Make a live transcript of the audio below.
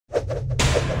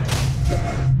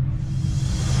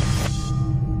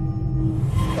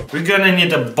we're gonna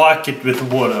need a bucket with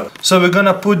water. So we're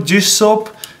gonna put dish soap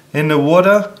in the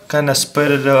water, kinda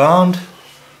spread it around.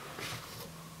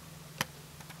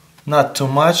 Not too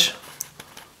much,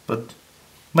 but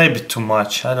maybe too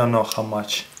much, I don't know how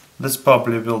much. This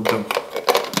probably will do.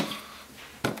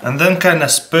 And then kinda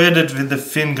spread it with the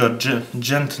finger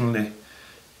gently,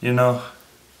 you know,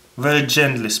 very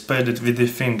gently spread it with the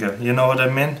finger, you know what I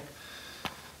mean?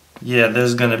 Yeah,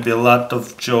 there's gonna be a lot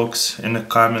of jokes in the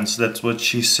comments, that's what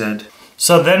she said.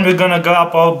 So then we're gonna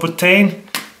grab our butane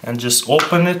and just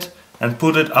open it and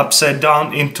put it upside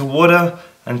down into water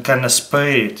and kinda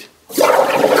spray it.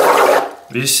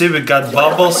 You see we got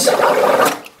bubbles,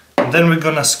 and then we're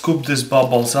gonna scoop these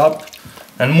bubbles up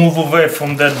and move away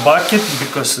from that bucket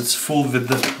because it's full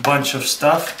with a bunch of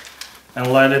stuff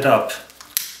and light it up.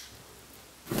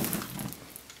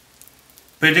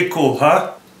 Pretty cool,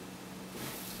 huh?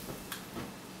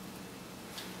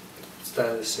 Let's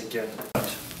try this again.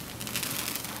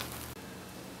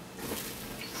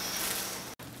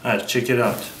 Alright, check it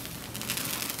out.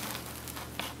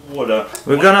 Water.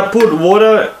 We're gonna put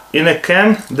water in a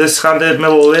can, this 100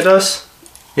 milliliters.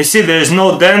 You see there's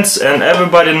no dents, and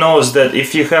everybody knows that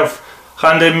if you have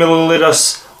 100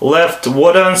 milliliters left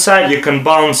water inside, you can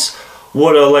bounce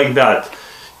water like that.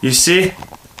 You see?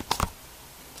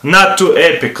 Not too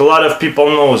epic, a lot of people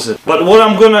knows it. But what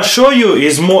I'm gonna show you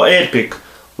is more epic.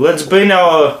 Let's bring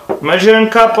our measuring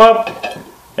cup up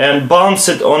and bounce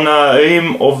it on a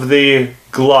rim of the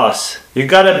glass. You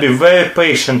gotta be very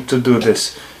patient to do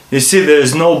this. You see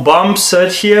there's no bumps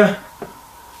right here.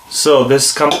 So this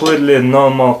is completely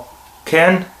normal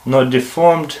can, not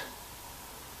deformed.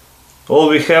 All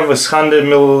we have is 100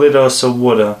 milliliters of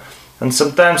water. And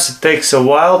sometimes it takes a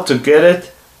while to get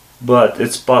it, but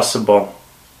it's possible.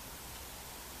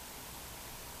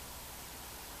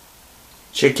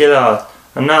 Check it out.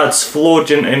 And now it's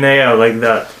floating in air like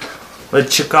that.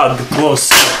 Let's check out the close.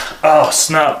 Oh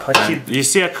snap, I hit. You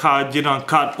see how I didn't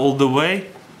cut all the way?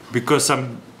 Because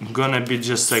I'm gonna be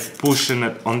just like pushing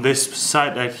it on this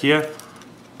side right here.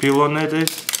 Peel on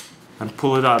it and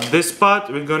pull it out. This part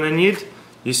we're gonna need.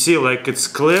 You see like it's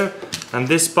clear. And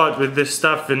this part with this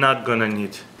stuff we're not gonna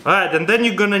need. Alright, and then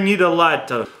you're gonna need a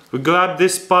lighter. We grab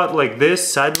this part like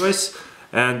this, sideways,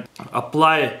 and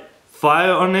apply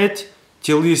fire on it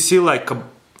till you see like a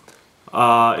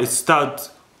it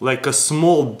starts like a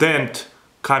small dent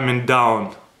coming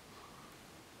down.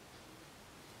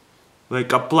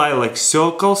 Like apply like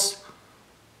circles,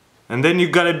 and then you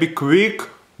gotta be quick,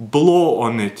 blow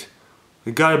on it.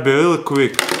 You gotta be really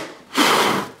quick.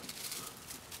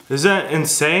 Is that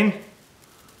insane?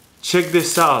 Check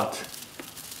this out.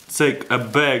 It's like a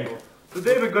bag.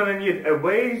 Today we're gonna need a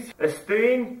vase, a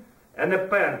string, and a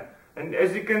pen. And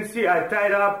as you can see, I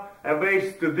tied up a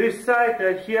vase to this side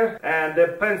right here and a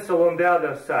pencil on the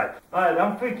other side. Alright,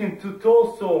 I'm freaking too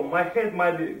tall, so my head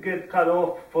might get cut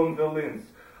off from the lens.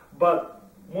 But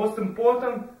most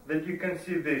important that you can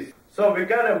see this. So we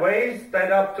got a vase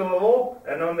tied up to a rope,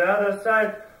 and on the other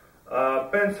side,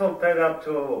 pencil tied up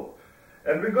to a rope.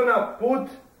 And we're gonna put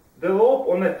the rope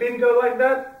on a finger like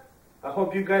that. I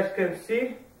hope you guys can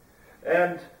see.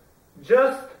 And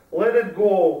just let it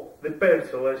go, the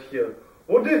pencil right here.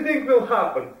 What do you think will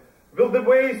happen? Will the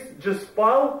vase just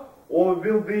fall, or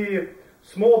will the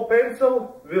small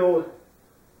pencil will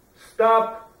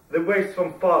stop the vase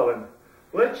from falling?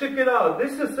 Let's check it out.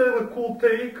 This is a really cool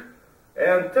trick,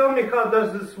 and tell me how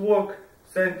does this work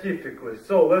scientifically.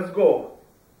 So let's go.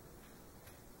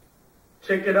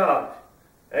 Check it out.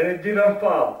 And it didn't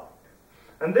fall.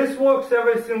 And this works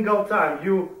every single time.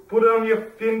 You put it on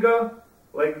your finger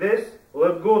like this,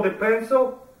 let go the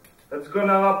pencil, it's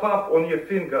gonna wrap up on your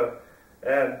finger,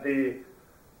 and the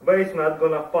vase not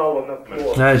gonna fall on the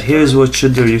floor. Alright, here's what you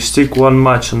do. You stick one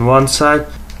match on one side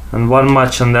and one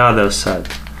match on the other side.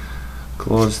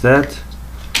 Close that,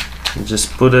 and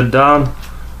just put it down,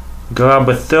 grab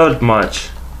a third match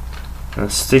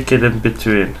and stick it in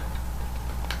between,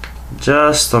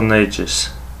 just on edges,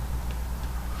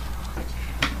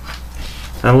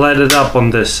 and light it up on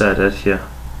this side right here.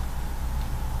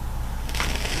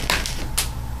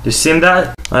 You seen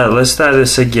that? Alright, let's try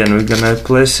this again. We're gonna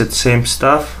replace it, same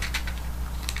stuff.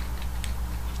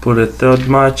 Put a third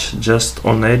match just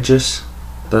on edges.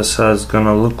 That's how it's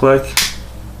gonna look like.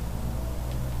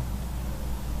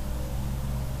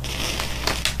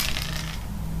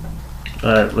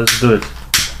 Alright, let's do it.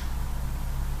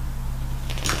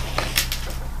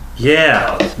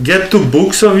 Yeah! Get two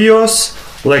books of yours,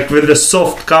 like with a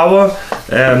soft cover,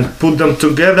 and put them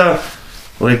together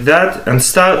like that, and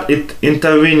start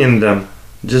intervening them.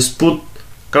 Just put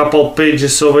couple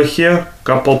pages over here,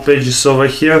 couple pages over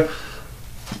here,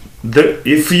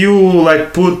 if you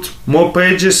like put more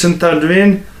pages in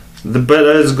Tadwin, the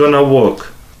better it's gonna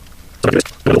work.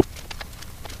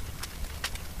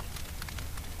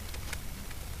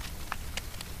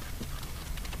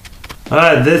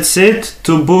 Alright, that's it.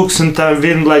 2 books in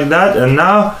Tadwin like that, and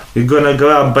now we're gonna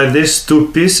grab by these 2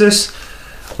 pieces.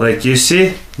 Like you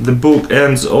see, the book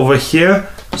ends over here,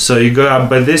 so you grab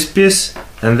by this piece,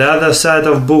 and the other side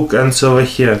of book ends over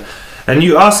here. And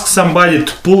you ask somebody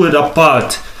to pull it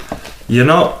apart, you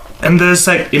know, and it's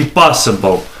like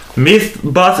impossible.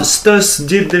 Mythbusters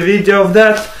did the video of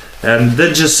that, and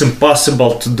they're just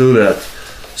impossible to do that.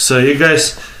 So you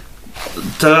guys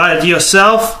try it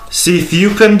yourself, see if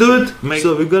you can do it.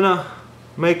 So we're gonna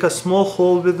make a small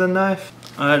hole with the knife.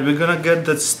 Alright, we're gonna get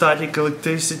that static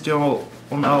electricity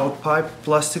on our pipe,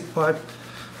 plastic pipe.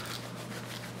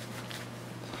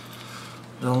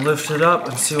 Then lift it up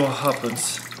and see what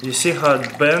happens. You see how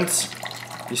it bends?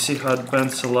 You see how it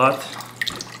bends a lot?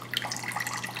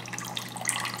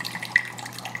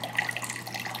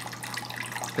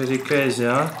 Pretty crazy,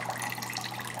 huh?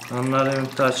 I'm not even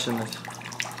touching it.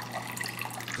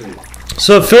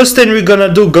 So first thing we're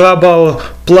gonna do, grab our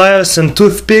pliers and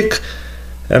toothpick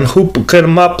and hook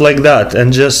them up like that,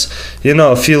 and just, you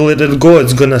know, if you let it go,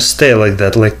 it's gonna stay like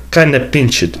that, like kinda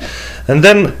pinch it. And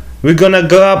then we're gonna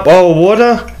grab our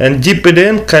water and dip it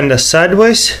in kinda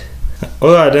sideways.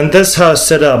 Alright, and that's how it's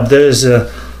set up. There's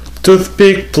a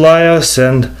toothpick, pliers,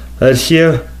 and right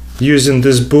here using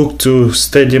this book to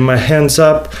steady my hands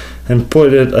up and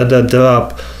put it at the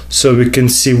drop so we can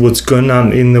see what's going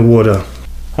on in the water.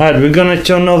 Alright, we're gonna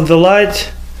turn off the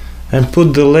light and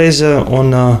put the laser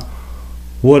on a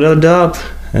water drop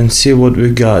and see what we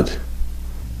got.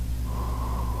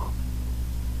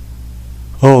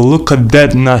 Oh, look at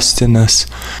that nastiness.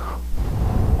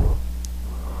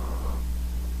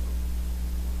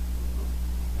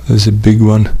 There's a big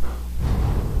one.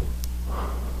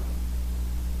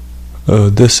 Oh,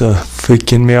 this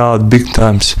freaking me out big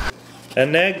times.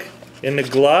 An egg in a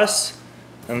glass,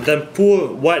 and then pour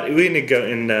white vinegar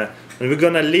in there. And we're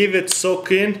gonna leave it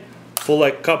soak in for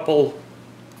like couple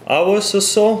hours or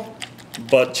so.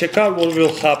 But check out what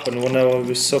will happen whenever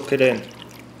we soak it in.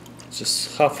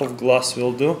 Just half of glass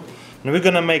will do. And we're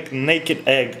gonna make naked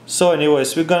egg. So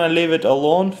anyways, we're gonna leave it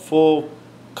alone for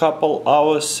couple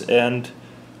hours and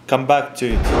come back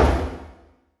to it.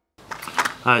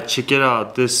 Alright, check it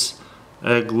out. This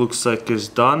egg looks like it's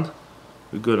done.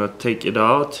 We're gonna take it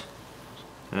out,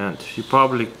 and you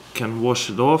probably can wash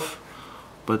it off,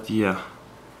 but yeah,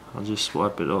 I'll just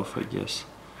wipe it off, I guess.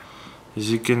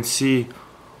 As you can see,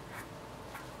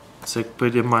 it's like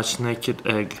pretty much naked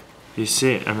egg. You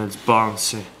see, and it's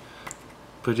bouncy.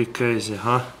 Pretty crazy,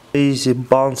 huh? Easy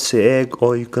bouncy egg,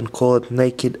 or you can call it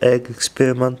naked egg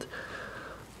experiment.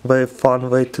 Very fun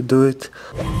way to do it.